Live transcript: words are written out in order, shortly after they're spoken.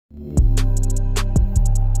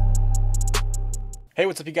Hey,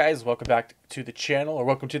 what's up you guys? Welcome back to the channel, or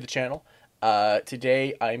welcome to the channel.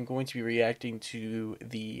 Today I'm going to be reacting to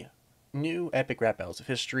the new epic rap battles of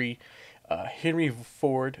history, Henry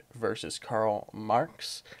Ford versus Karl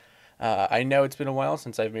Marx. I know it's been a while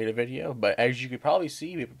since I've made a video, but as you could probably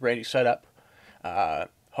see, we have a brand new setup.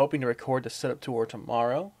 Hoping to record the setup tour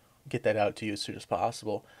tomorrow, get that out to you as soon as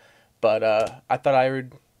possible. But I thought I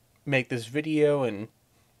would make this video and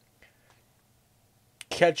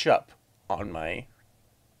catch up on my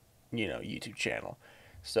YouTube channel.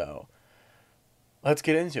 So let's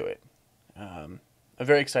get into it. I'm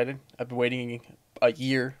very excited. I've been waiting a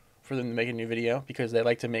year for them to make a new video because they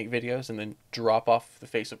like to make videos and then drop off the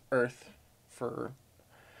face of Earth for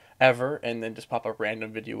ever and then just pop a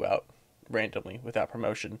random video out randomly without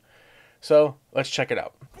promotion. So let's check it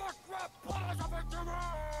out.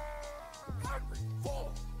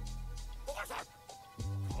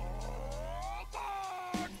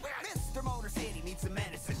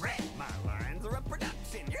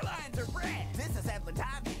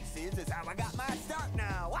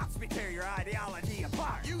 Ideology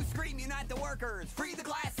apart. You scream, unite the workers, free the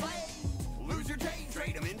class slaves. Lose your chains,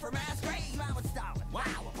 trade them in for mass graves. I would stop it. Wow,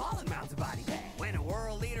 appalling mounts of body bag. When a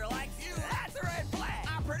world leader likes you, that's a red flag.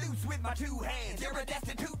 I produce with my two hands. You're a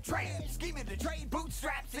destitute tramp. Scheming to trade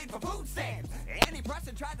bootstraps in for food stamps. Any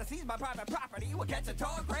person tried to seize my private property will catch a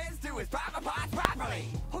torn prez to his private parts properly.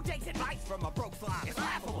 Who takes advice from a broke slob? It's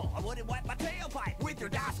laughable. I wouldn't wipe my tailpipe with your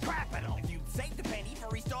DOS capital. If you'd saved a penny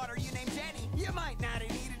for a starter you named Jenny, you might not have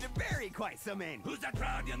needed to bury quite so many. Who's that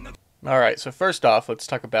crowd in the... Alright, so first off, let's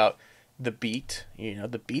talk about the beat.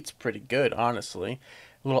 The beat's pretty good, honestly.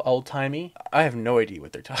 A little old-timey. I have no idea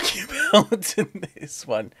what they're talking about in this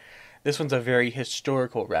one. This one's a very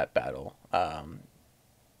historical rap battle.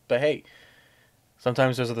 But hey,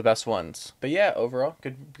 sometimes those are the best ones. But yeah, overall,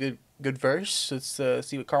 good verse. Let's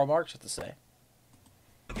see what Karl Marx has to say.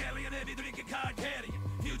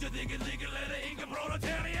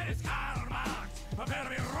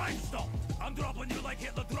 I'm dropping you like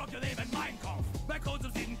Hitler dropped your name in Mein Kampf. My codes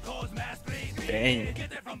of didn't cause mass grave. Dang. Get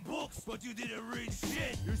that from books, but you didn't read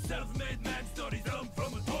shit. Your self-made man studies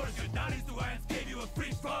from a Taurus. Your daddy's two hands gave you a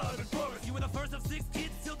free fall and forest. You were the first of 6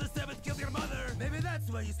 kids till the 7th killed your mother. Maybe that's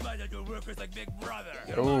why you spied at your workers like Big Brother.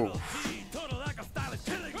 Oh. Total lack of style is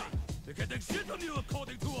killing me. You can take shit from you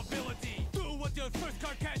according to ability. Do what your first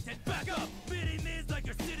car can't and back up. Beating me is like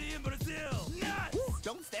your city in Brazil. Nuts!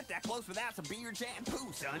 Don't step that close without some beard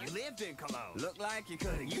shampoo, son. You lived in Cologne. Look like you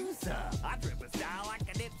could've used some. I drip a style like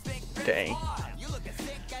a dipstick. Dang. You look as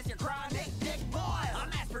sick as your chronic dick boy. I'm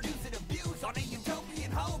mass producing abuse on a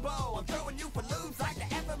utopian hobo. I'm throwing you for loops like the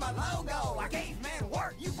F of my logo. I gave men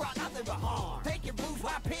work, you brought nothing but harm. Take your blues,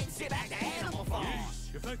 white pig shit back to Animal Farm.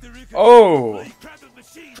 Oh!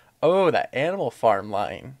 Oh, that Animal Farm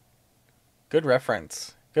line. Good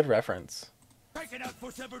reference. Good reference. Taking out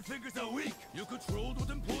for 7 fingers a week. You controlled what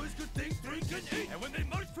employees could think, drink, and eat. And when they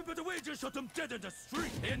marched for better wages, shot them dead in the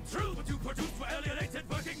street. In truth, what you produced were alienated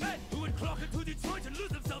working men who would clock into Detroit and lose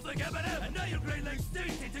themselves like Eminem. And now your Great Lakes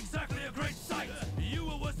state ain't exactly a great sight. You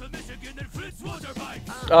were West of Michigan and Flint's water bike.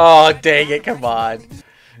 Oh, dang it, come on.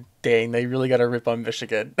 Dang, they really gotta rip on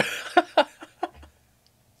Michigan.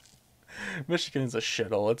 Michigan is a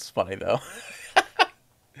shithole. It's funny, though.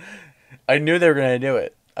 I knew they were gonna do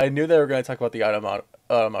it. I knew they were going to talk about the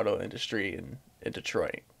automotive industry in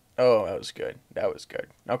Detroit. Oh, that was good. That was good.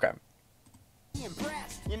 Okay.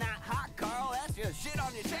 Impressed. You're not hot, Carl. That's just shit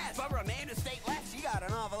on your chest. For a man to state less, you got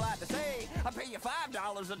an awful lot to say. I pay you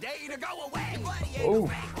 $5 a day to go away. Oh.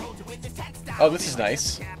 Oh, this is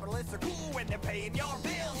nice. Capitalists are cool when they're paying your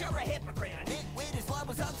bills. You're a hypocrite. A nitwit is love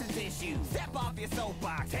with substance issues. Step off your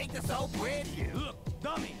soapbox. Take the soap with you. Look,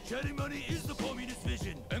 dummy, shedding money is the communist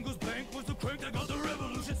vision. Engels' bank was the crank that got the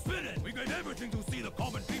revolution spinning. We gave everything to see the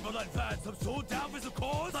common people advance. I'm so down with the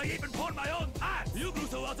cause, I even pawned my own pants. You grew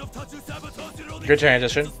so out of touch, you sabotaged your own. Good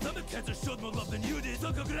transition. Stomach cancer showed more love than you did.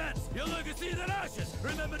 So congrats, your legacy is in ashes.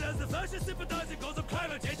 Remembered as the fascist sympathizing cause of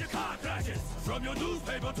climate change and car crashes. From your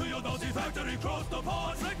newspaper to your Nazi factory, cross the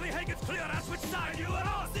pond. Frankly, Hank, it's clear as which side you are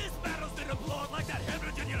on. This battle's been applauded like that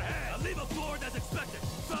hemorrhage in your head. I leave a floor as expected.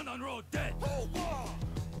 Son on road dead.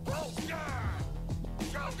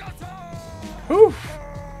 Whew.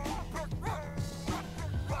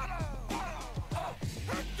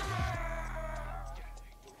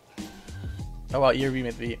 Oh wow, ERB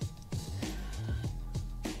made the beat.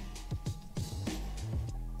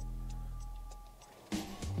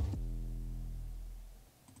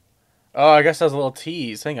 Oh, I guess that was a little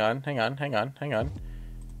tease. Hang on.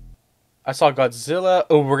 I saw Godzilla.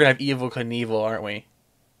 Oh, we're gonna have Evil Knievel, aren't we?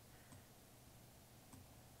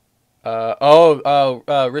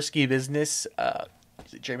 Risky Business.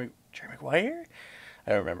 Jerry Maguire? I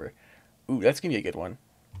don't remember. Ooh, that's gonna be a good one.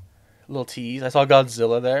 A little tease. I saw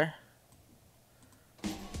Godzilla there.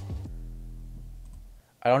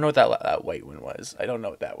 I don't know what that white one was. I don't know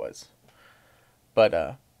what that was.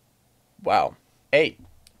 But wow. Hey,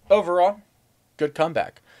 overall, good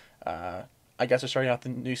comeback. I guess we're starting out the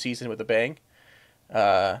new season with a bang.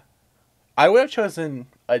 I would have chosen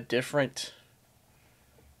a different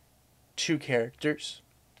two characters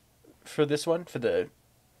for this one, for the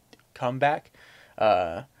comeback.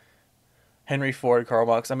 Henry Ford, Karl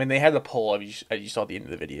Marx. I mean, they had the poll, as you saw at the end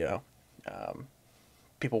of the video.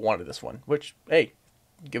 People wanted this one, which, hey,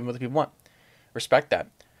 give them what the people want. Respect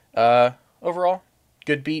that. Overall,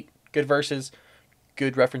 good beat, good verses,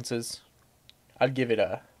 good references. I'd give it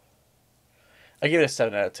a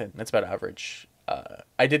 7 out of 10. That's about average.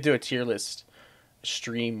 I did do a tier list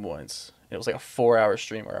stream once. It was like a 4-hour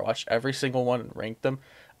stream where I watched every single one and ranked them.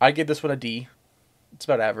 I'd give this one a D. It's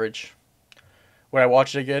about average. Would I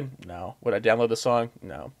watch it again? No. Would I download the song?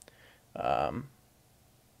 No. But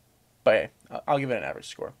hey, I'll give it an average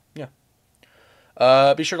score. Yeah.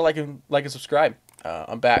 Be sure to like and subscribe.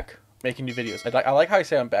 I'm back making new videos. I like how I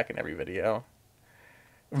say I'm back in every video.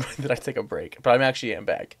 Did I take a break? But I'm actually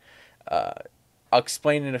back. I'll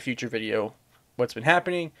explain in a future video what's been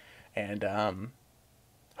happening, and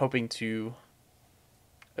hoping to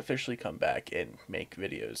officially come back and make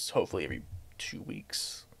videos hopefully every 2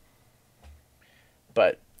 weeks.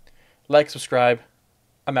 But like, subscribe.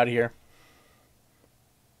 I'm out of here.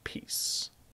 Peace.